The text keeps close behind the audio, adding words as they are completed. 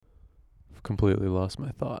completely lost my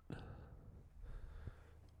thought.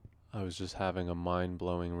 I was just having a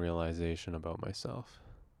mind-blowing realization about myself.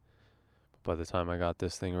 But by the time I got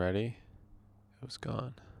this thing ready, it was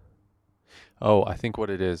gone. Oh, I think what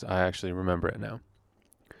it is, I actually remember it now.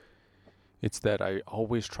 It's that I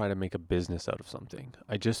always try to make a business out of something.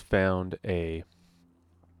 I just found a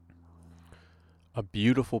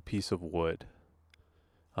beautiful piece of wood.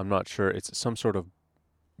 I'm not sure, it's some sort of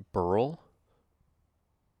burl,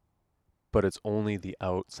 but it's only the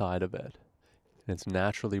outside of it. And it's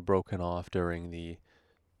naturally broken off during the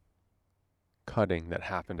cutting that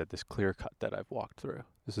happened at this clear cut that I've walked through.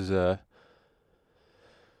 This is a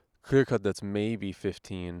clear cut that's maybe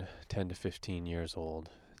 10 to 15 years old.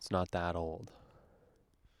 It's not that old.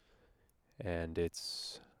 And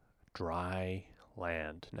it's dry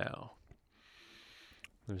land now.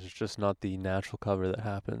 There's just not the natural cover that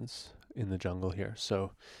happens in the jungle here.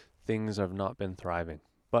 So things have not been thriving.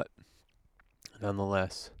 But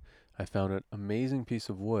nonetheless, I found an amazing piece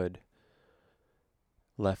of wood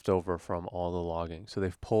left over from all the logging. So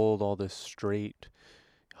they've pulled all this straight,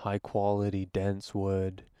 high quality, dense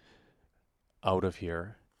wood out of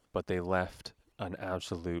here, but they left an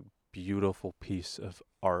absolute beautiful piece of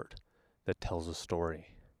art that tells a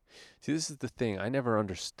story. See, this is the thing. I never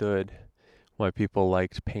understood why people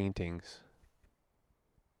liked paintings,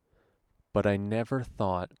 but I never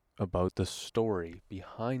thought about the story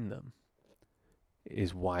behind them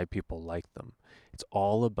is why people like them. It's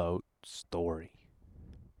all about story.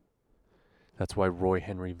 That's why Roy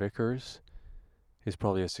Henry Vickers is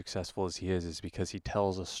probably as successful as he is because he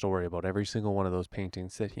tells a story about every single one of those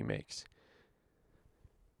paintings that he makes.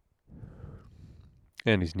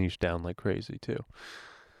 And he's niched down like crazy too.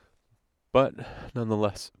 But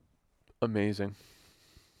nonetheless, amazing.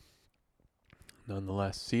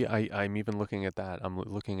 Nonetheless, see, I'm even looking at that. I'm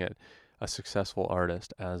looking at a successful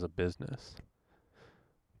artist as a business.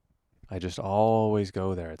 I just always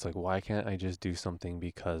go there. It's like, why can't I just do something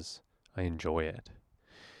because I enjoy it?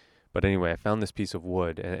 But anyway, I found this piece of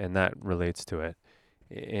wood, and that relates to it.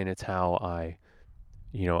 And it's how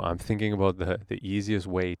I'm thinking about the easiest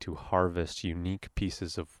way to harvest unique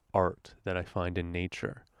pieces of art that I find in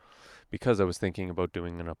nature. Because I was thinking about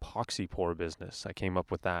doing an epoxy pour business, I came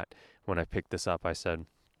up with that. When I picked this up, I said,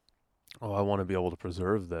 oh, I want to be able to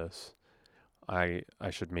preserve this. I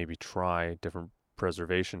should maybe try different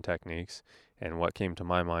preservation techniques. And what came to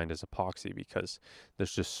my mind is epoxy, because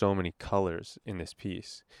there's just so many colors in this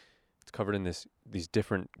piece. It's covered in these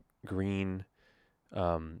different green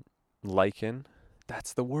lichen.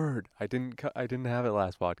 That's the word. I didn't have it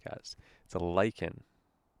last podcast. It's a lichen.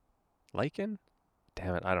 Lichen?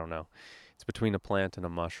 Damn it, I don't know. It's between a plant and a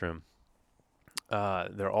mushroom.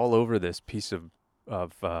 They're all over this piece of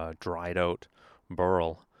dried out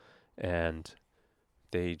burl, and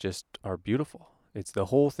they just are beautiful. The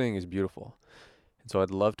whole thing is beautiful. And so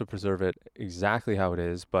I'd love to preserve it exactly how it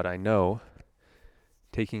is, but I know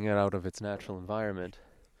taking it out of its natural environment,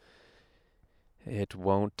 it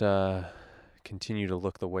won't continue to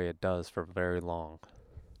look the way it does for very long.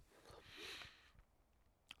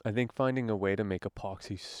 I think finding a way to make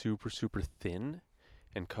epoxy super, super thin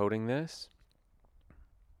and coating this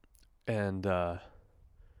and I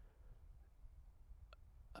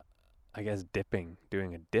guess doing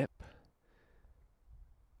a dip.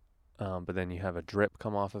 But then you have a drip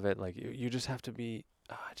come off of it. Like you just have to be,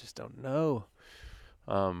 I just don't know.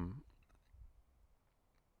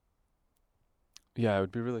 Yeah, it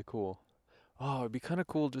would be really cool. Oh, it'd be kind of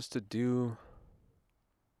cool just to do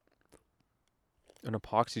an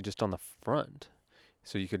epoxy just on the front.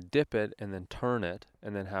 So you could dip it and then turn it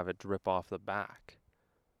and then have it drip off the back.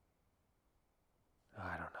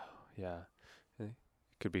 I don't know. Yeah. It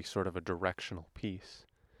could be sort of a directional piece,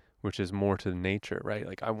 which is more to nature, right?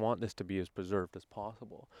 Like I want this to be as preserved as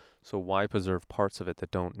possible. So why preserve parts of it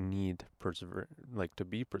that don't need to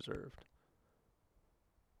be preserved?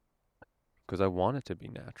 Because I want it to be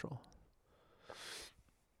natural.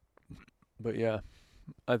 But yeah,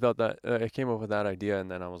 I thought that I came up with that idea, and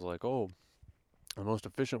then I was like, oh, the most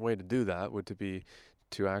efficient way to do that would be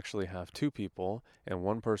to actually have two people, and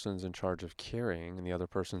one person's in charge of carrying, and the other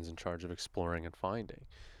person's in charge of exploring and finding.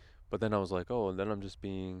 But then I was like, oh, and then I'm just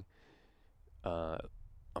being,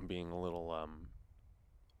 I'm being a little,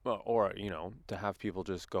 or to have people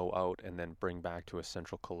just go out and then bring back to a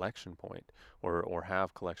central collection point, or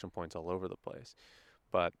have collection points all over the place.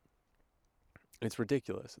 But it's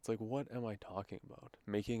ridiculous. It's like, what am I talking about?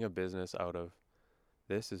 Making a business out of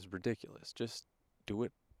this is ridiculous. Just do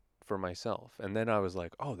it for myself. And then I was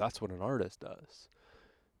like, oh, that's what an artist does.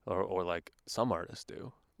 Or like some artists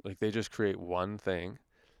do. Like they just create one thing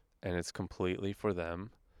and it's completely for them.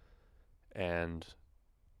 and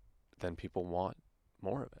then people want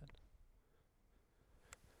more of it.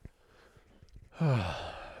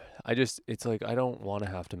 It's like, I don't want to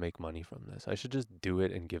have to make money from this. I should just do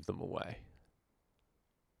it and give them away.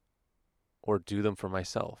 Or do them for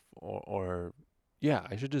myself. Or yeah,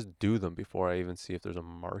 I should just do them before I even see if there's a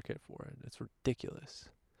market for it. It's ridiculous.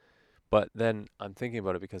 But then I'm thinking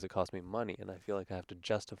about it because it costs me money, and I feel like I have to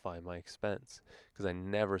justify my expense because I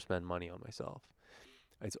never spend money on myself.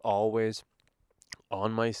 It's always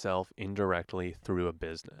on myself indirectly through a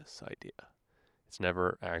business idea. It's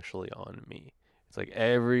never actually on me. It's like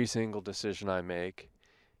every single decision I make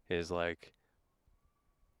is like,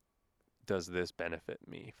 does this benefit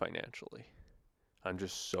me financially? I'm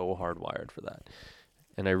just so hardwired for that.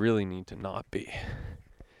 And I really need to not be.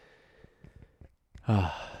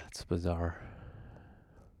 It's bizarre.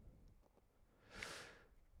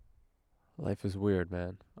 Life is weird,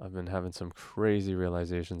 man. I've been having some crazy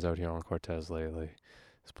realizations out here on Cortez lately.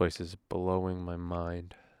 This place is blowing my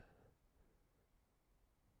mind.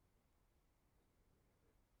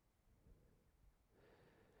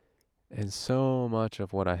 And so much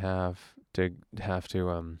of what I have to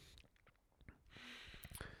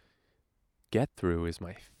get through is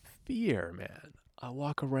my fear, man. I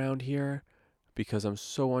walk around here because I'm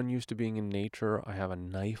so unused to being in nature. I have a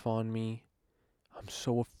knife on me. I'm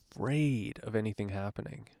so afraid of anything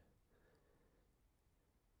happening.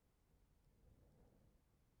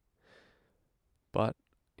 But,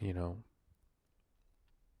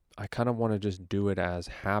 I kind of want to just do it as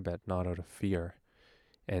habit, not out of fear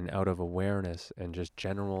and out of awareness and just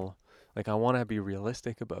general. Like, I want to be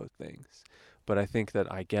realistic about things. But I think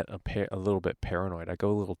that I get a little bit paranoid. I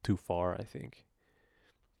go a little too far, I think.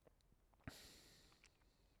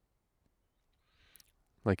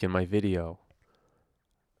 Like in my video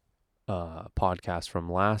podcast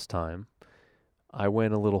from last time, I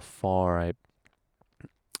went a little far. I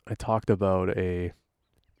talked about a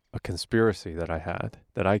conspiracy that I had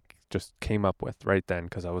that I just came up with right then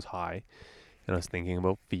because I was high, and I was thinking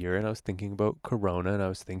about fear, and I was thinking about Corona, and I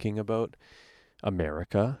was thinking about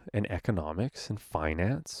America and economics and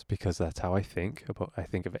finance, because that's how I think about. I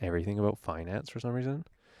think of everything about finance for some reason.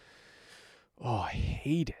 Oh, I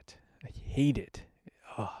hate it. I hate it.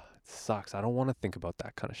 Oh, it sucks. I don't want to think about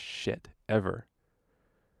that kind of shit ever.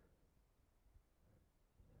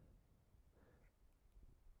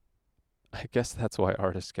 I guess that's why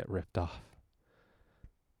artists get ripped off.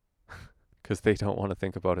 Because they don't want to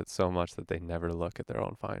think about it so much that they never look at their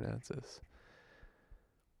own finances.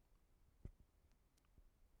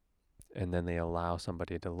 And then they allow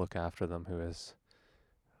somebody to look after them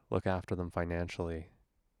look after them financially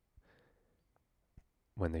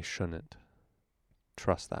when they shouldn't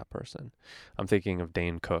trust that person. I'm thinking of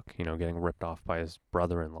Dane Cook, getting ripped off by his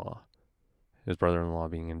brother-in-law. His brother-in-law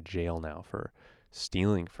being in jail now for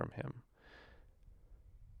stealing from him.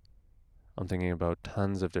 I'm thinking about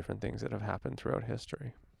tons of different things that have happened throughout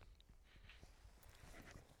history.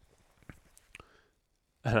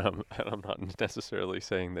 And I'm not necessarily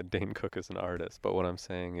saying that Dane Cook is an artist, but what I'm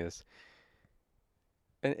saying is,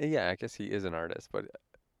 and yeah, I guess he is an artist, but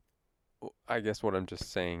I guess what I'm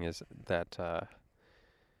just saying is that I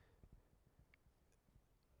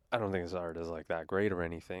don't think his art is like that great or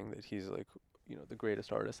anything, that he's like, the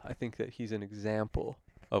greatest artist. I think that he's an example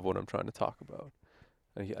of what I'm trying to talk about.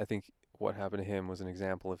 I think what happened to him was an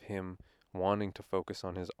example of him wanting to focus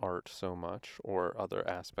on his art so much, or other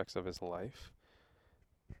aspects of his life,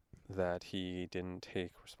 that he didn't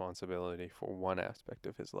take responsibility for one aspect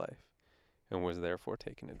of his life and was therefore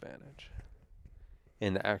taken advantage.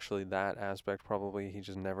 And actually that aspect, probably he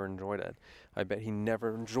just never enjoyed it. I bet he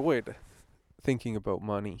never enjoyed thinking about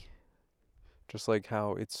money. Just like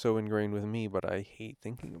how it's so ingrained with me, but I hate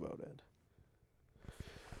thinking about it.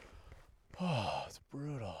 Oh, it's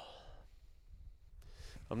brutal.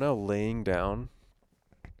 I'm now laying down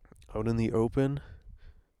out in the open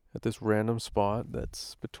at this random spot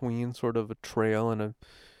that's between sort of a trail and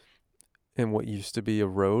what used to be a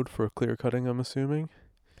road for clear cutting, I'm assuming.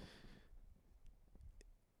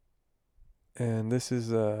 And this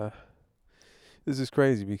is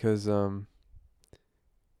crazy because I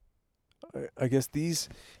guess these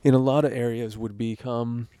in a lot of areas would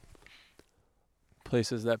become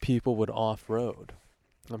places that people would off-road.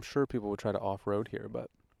 I'm sure people would try to off-road here, but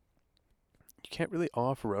you can't really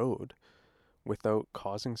off-road without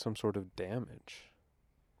causing some sort of damage.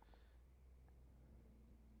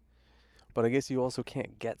 But I guess you also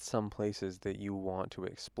can't get some places that you want to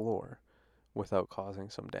explore without causing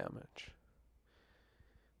some damage.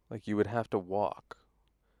 Like, you would have to walk.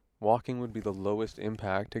 Walking would be the lowest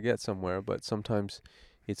impact to get somewhere, but sometimes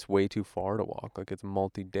it's way too far to walk. Like, it's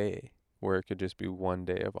multi-day where it could just be one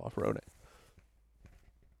day of off-roading.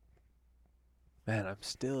 Man, I'm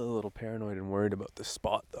still a little paranoid and worried about this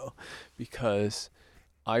spot though, because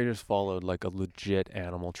I just followed like a legit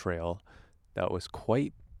animal trail that was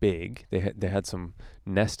quite big. They had some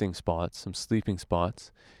nesting spots, some sleeping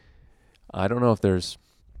spots. I don't know if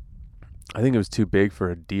I think it was too big for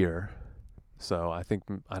a deer. So I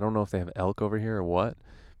don't know if they have elk over here or what,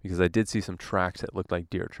 because I did see some tracks that looked like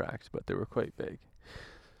deer tracks, but they were quite big.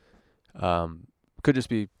 Could just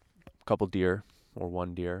be a couple deer or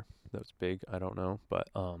one deer that was big. I don't know, but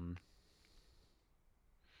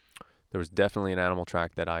there was definitely an animal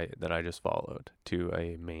track that I just followed to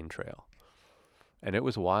a main trail, and it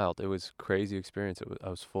was wild. It was a crazy experience. I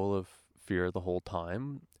was full of fear the whole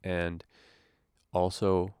time, and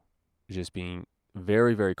also just being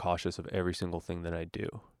very, very cautious of every single thing that I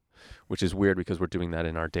do, which is weird because we're doing that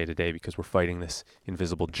in our day to day because we're fighting this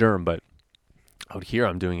invisible germ. But out here,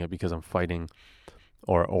 I'm doing it because I'm fighting,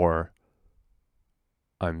 or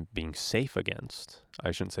I'm being safe against.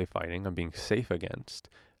 I shouldn't say fighting. I'm being safe against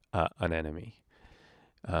an enemy.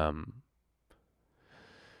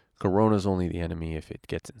 Corona's only the enemy if it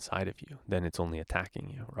gets inside of you. Then it's only attacking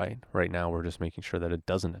you, right? Right now, we're just making sure that it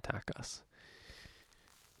doesn't attack us.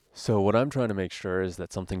 So what I'm trying to make sure is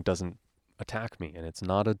that something doesn't attack me, and it's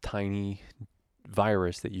not a tiny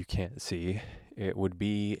virus that you can't see. It would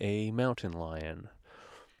be a mountain lion,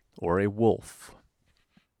 or a wolf,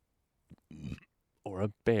 or a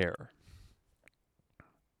bear.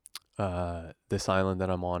 This island that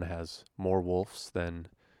I'm on has more wolves than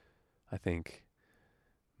I think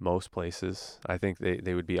most places. I think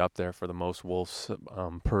they would be up there for the most wolves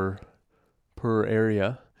per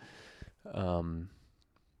area.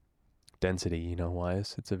 Density,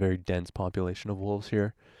 wise. It's a very dense population of wolves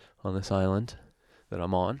here on this island that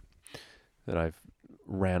I'm on, that I've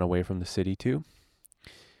ran away from the city to.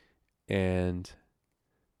 And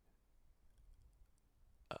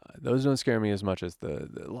those don't scare me as much as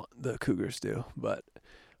the cougars do, but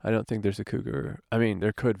I don't think there's a cougar. I mean,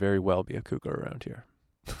 there could very well be a cougar around here.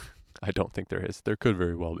 I don't think there is. There could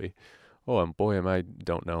very well be. Oh, and boy,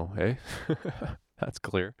 don't know, hey? That's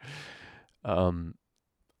clear.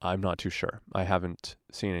 I'm not too sure. I haven't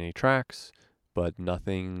seen any tracks, but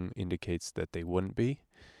nothing indicates that they wouldn't be.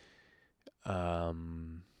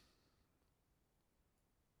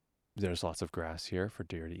 There's lots of grass here for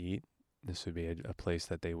deer to eat. This would be a place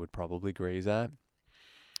that they would probably graze at.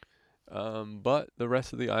 But the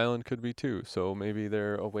rest of the island could be too. So maybe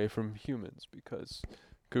they're away from humans because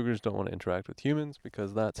cougars don't want to interact with humans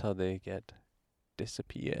because that's how they get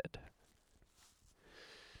disappeared.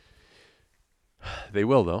 They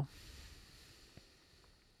will, though.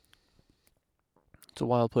 It's a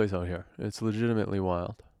wild place out here. It's legitimately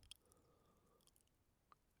wild.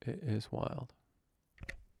 It is wild.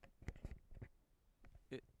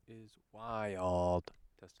 It is wild.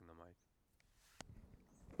 Testing the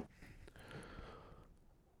mic.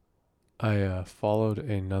 I followed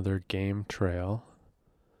another game trail.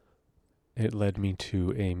 It led me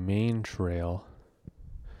to a main trail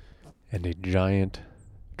and a giant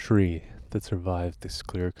tree that survived this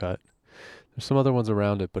clear cut. There's some other ones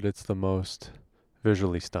around it, but it's the most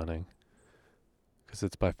visually stunning because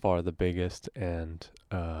it's by far the biggest and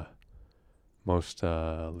most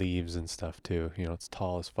leaves and stuff too. It's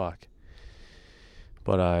tall as fuck.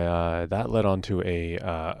 But that led on to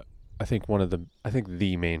I think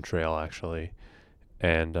the main trail actually,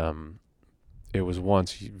 and it was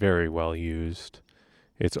once very well used.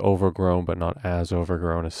 It's overgrown, but not as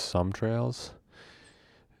overgrown as some trails.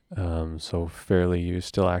 So fairly you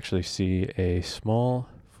still actually see a small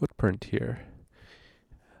footprint here.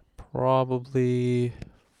 Probably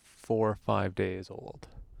 4 or 5 days old.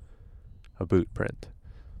 A boot print.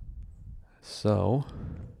 So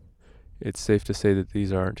it's safe to say that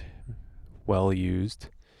these aren't well used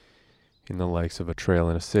in the likes of a trail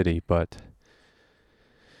in a city, but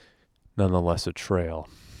nonetheless a trail.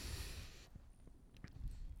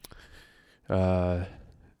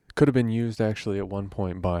 Could have been used actually at one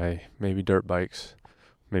point by maybe dirt bikes,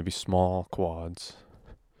 maybe small quads.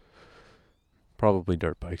 Probably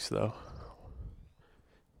dirt bikes though.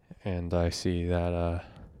 And I see that,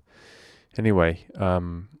 anyway,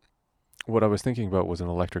 what I was thinking about was an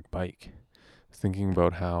electric bike. I was thinking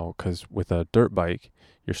about how, because with a dirt bike,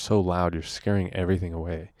 you're so loud, you're scaring everything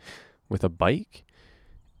away. With a bike,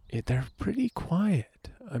 they're pretty quiet.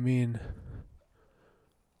 I mean,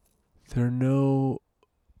 they're not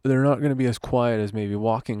going to be as quiet as maybe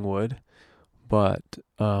walking would, but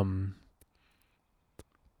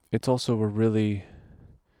it's also a really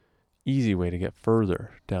easy way to get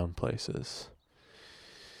further down places.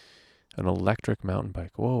 An electric mountain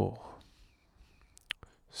bike. Whoa.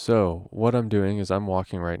 So what I'm doing is I'm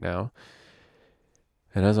walking right now.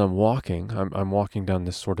 And as I'm walking, I'm walking down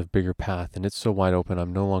this sort of bigger path, and it's so wide open,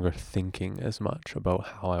 I'm no longer thinking as much about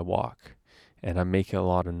how I walk. And I'm making a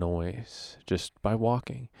lot of noise just by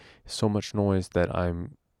walking. So much noise that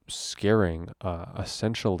I'm scaring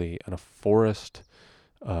essentially a forest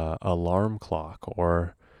alarm clock,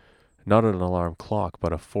 or not an alarm clock,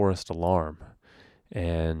 but a forest alarm.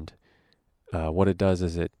 And what it does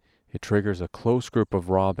is it triggers a close group of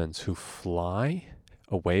robins who fly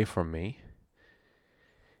away from me,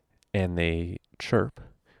 and they chirp,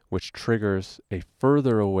 which triggers a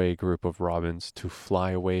further away group of robins to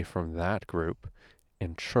fly away from that group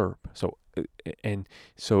and chirp. So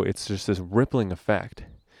it's just this rippling effect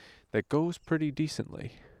that goes pretty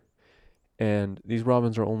decently. And these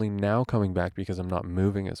robins are only now coming back because I'm not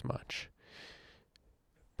moving as much.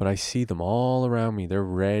 But I see them all around me. They're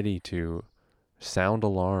ready to sound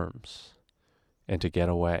alarms and to get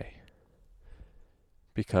away,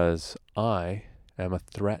 because I am a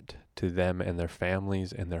threat to them and their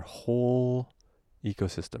families and their whole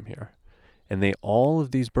ecosystem here. And all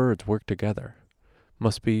of these birds work together.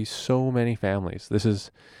 Must be so many families. These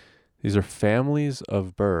are families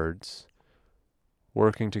of birds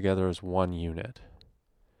working together as one unit,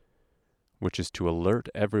 which is to alert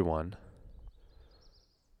everyone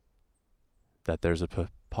that there's a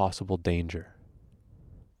possible danger.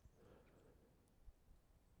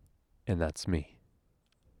 And that's me.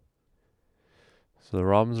 So the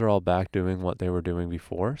robins are all back doing what they were doing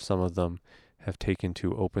before. Some of them have taken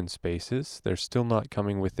to open spaces. They're still not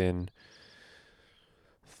coming within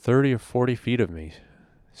 30 or 40 feet of me.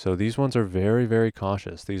 So these ones are very, very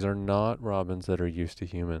cautious. These are not robins that are used to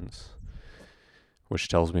humans, which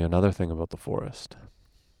tells me another thing about the forest.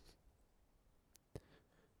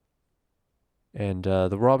 And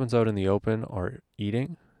the robins out in the open are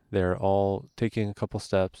eating. They're all taking a couple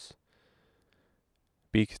steps,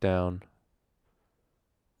 beaks down,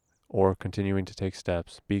 or continuing to take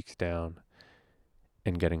steps, beaks down,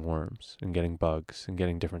 and getting worms, and getting bugs, and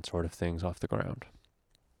getting different sort of things off the ground.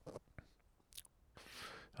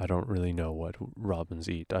 I don't really know what robins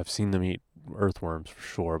eat. I've seen them eat earthworms for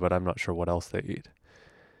sure, but I'm not sure what else they eat.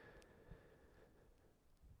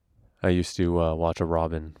 I used to watch a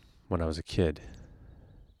robin when I was a kid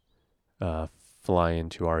fly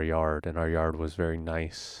into our yard, and our yard was very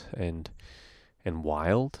nice and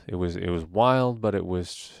wild. It was wild, but it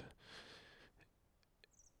was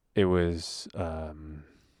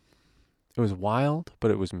wild, but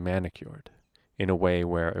it was manicured in a way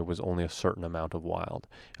where it was only a certain amount of wild.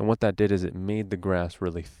 And what that did is it made the grass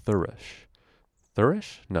really thurish.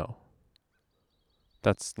 Thurish? No.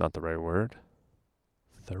 That's not the right word.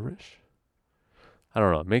 Thurish? I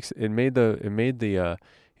don't know. It made the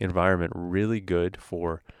environment really good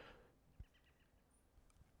for.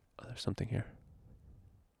 Oh, there's something here.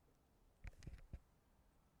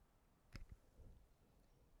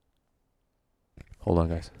 Hold on,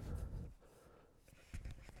 guys.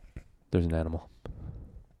 There's an animal.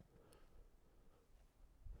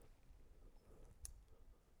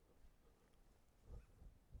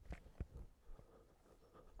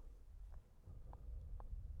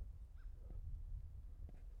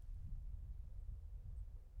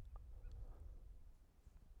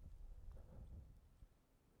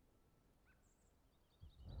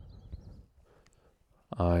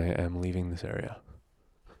 I am leaving this area.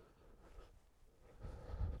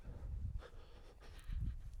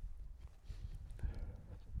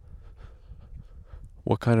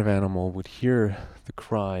 What kind of animal would hear the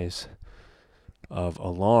cries of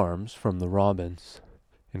alarms from the robins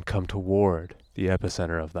and come toward the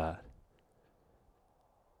epicenter of that?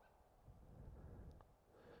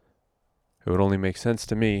 It would only make sense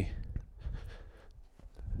to me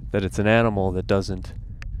that it's an animal that doesn't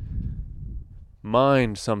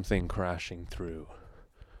mind something crashing through,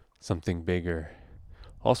 something bigger.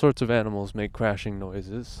 All sorts of animals make crashing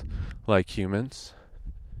noises, like humans.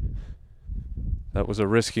 That was a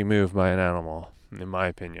risky move by an animal, in my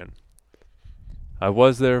opinion. I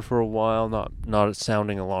was there for a while, not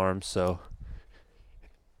sounding alarms, so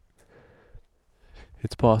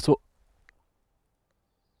it's possible.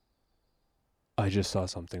 I just saw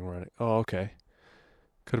something running. Oh, okay.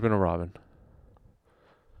 Could have been a robin.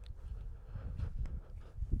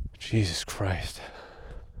 Jesus Christ.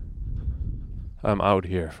 I'm out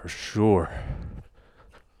here for sure.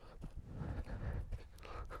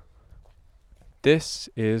 This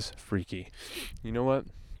is freaky. You know what?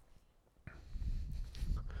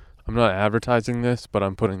 I'm not advertising this, but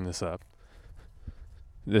I'm putting this up.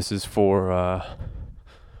 This is for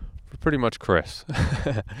pretty much Chris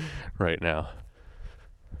right now.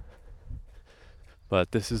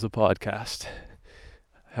 But this is a podcast.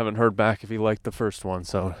 Haven't heard back if he liked the first one,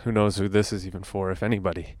 so who knows who this is even for, if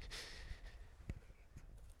anybody.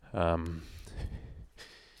 But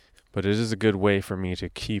it is a good way for me to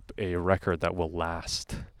keep a record that will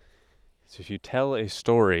last. So if you tell a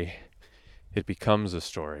story, it becomes a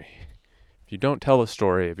story. If you don't tell a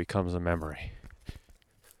story, it becomes a memory.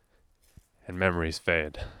 And memories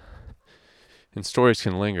fade. And stories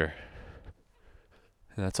can linger.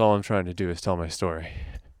 And that's all I'm trying to do is tell my story.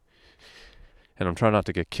 And I'm trying not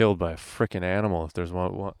to get killed by a frickin' animal if there's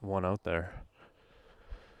one out there.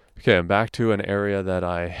 Okay, I'm back to an area that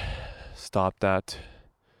I stopped at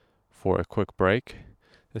for a quick break.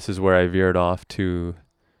 This is where I veered off to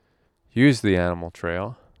use the animal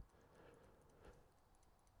trail.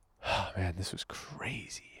 Oh man, this was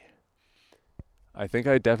crazy. I think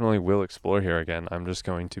I definitely will explore here again. I'm just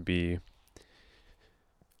going to be,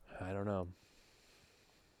 I don't know.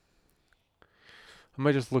 I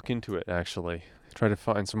might just look into it actually. Try to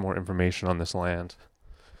find some more information on this land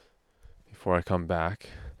before I come back,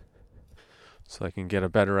 so I can get a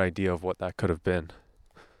better idea of what that could have been.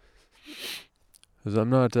 Because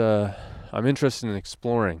I'm interested in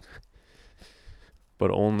exploring, but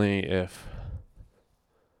only if,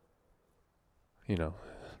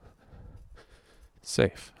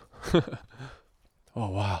 safe. Oh,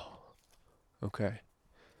 wow. Okay.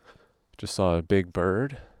 Just saw a big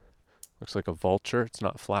bird. Looks like a vulture. It's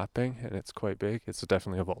not flapping, and it's quite big. It's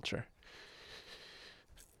definitely a vulture.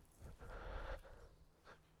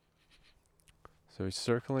 So he's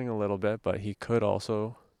circling a little bit, but he could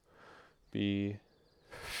also be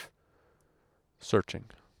searching.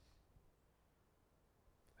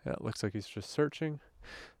 Yeah, it looks like he's just searching.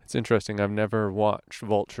 It's interesting. I've never watched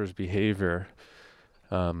vultures' behavior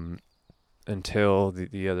until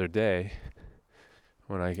the other day,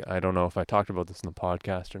 when I don't know if I talked about this in the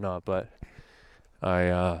podcast or not, but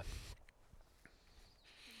I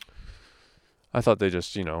thought they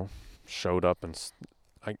just showed up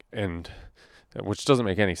and which doesn't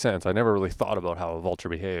make any sense. I never really thought about how a vulture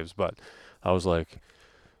behaves, but I was like,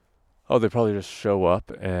 oh, they probably just show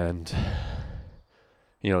up and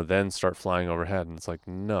then start flying overhead. And it's like,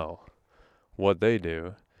 no, what they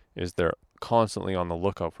do is they're constantly on the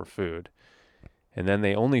lookout for food, and then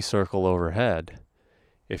they only circle overhead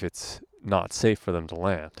if it's not safe for them to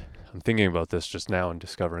land. I'm thinking about this just now and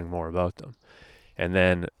discovering more about them. And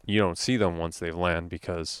then you don't see them once they've landed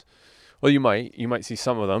because, well, you might see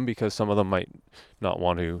some of them because some of them might not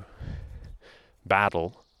want to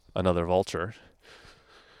battle another vulture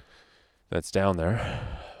that's down there.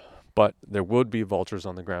 But there would be vultures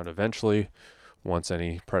on the ground eventually once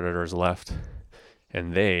any predators left.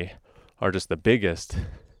 And they are just the biggest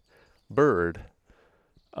bird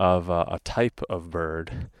of a type of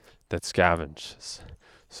bird that scavenges.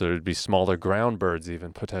 So there'd be smaller ground birds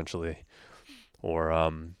even potentially, or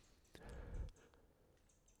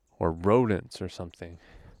rodents or something.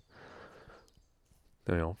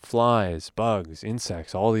 Flies, bugs,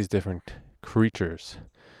 insects, all these different creatures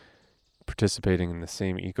participating in the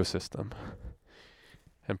same ecosystem.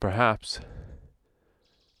 And perhaps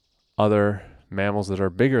other mammals that are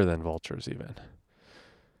bigger than vultures even.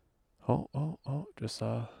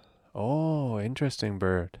 Interesting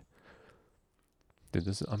bird. Dude,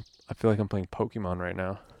 I feel like I'm playing Pokemon right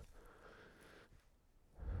now.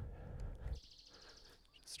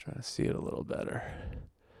 Just trying to see it a little better.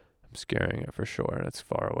 I'm scaring it for sure. It's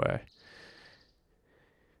far away.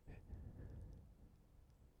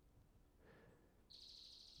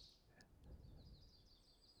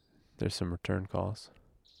 There's some return calls.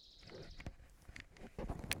 Maybe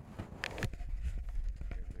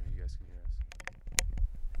you guys can hear us.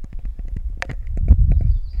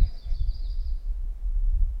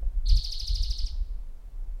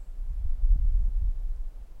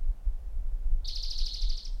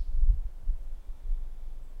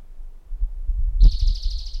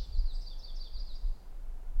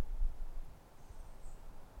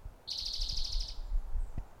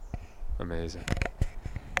 Amazing.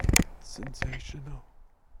 Sensational.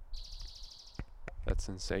 That's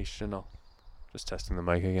sensational. Just testing the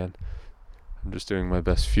mic again. I'm just doing my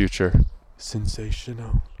best future.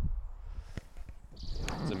 Sensational.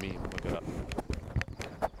 It's a meme. Look it up.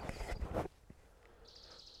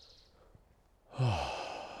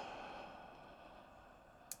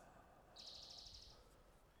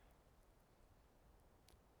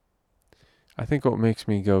 I think what makes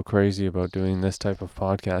me go crazy about doing this type of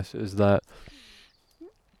podcast is that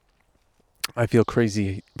I feel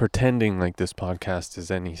crazy pretending like this podcast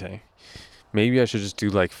is anything. Maybe I should just do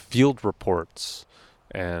like field reports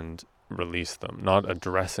and release them, not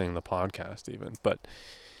addressing the podcast even. But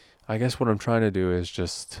I guess what I'm trying to do is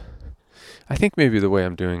just, I think maybe the way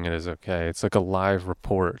I'm doing it is okay. It's like a live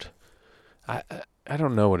report. I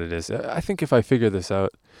don't know what it is. I think if I figure this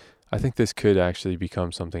out, I think this could actually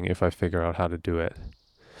become something if I figure out how to do it.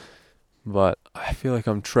 But I feel like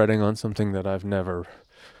I'm treading on something that I've never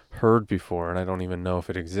heard before, and I don't even know if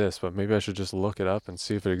it exists. But maybe I should just look it up and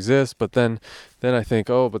see if it exists. But then I think,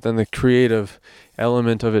 but then the creative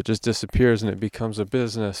element of it just disappears and it becomes a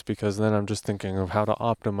business, because then I'm just thinking of how to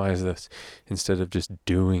optimize this instead of just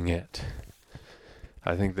doing it.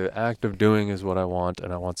 I think the act of doing is what I want,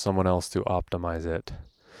 and I want someone else to optimize it.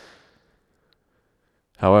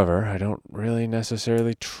 However, I don't really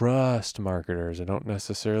necessarily trust marketers. I don't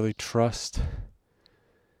necessarily trust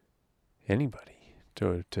anybody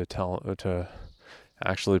to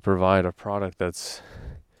actually provide a product that's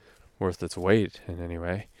worth its weight in any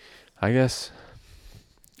way. I guess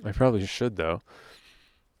I probably should, though.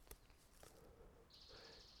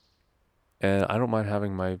 And I don't mind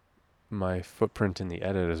having my footprint in the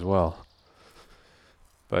edit as well.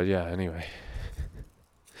 But yeah, anyway.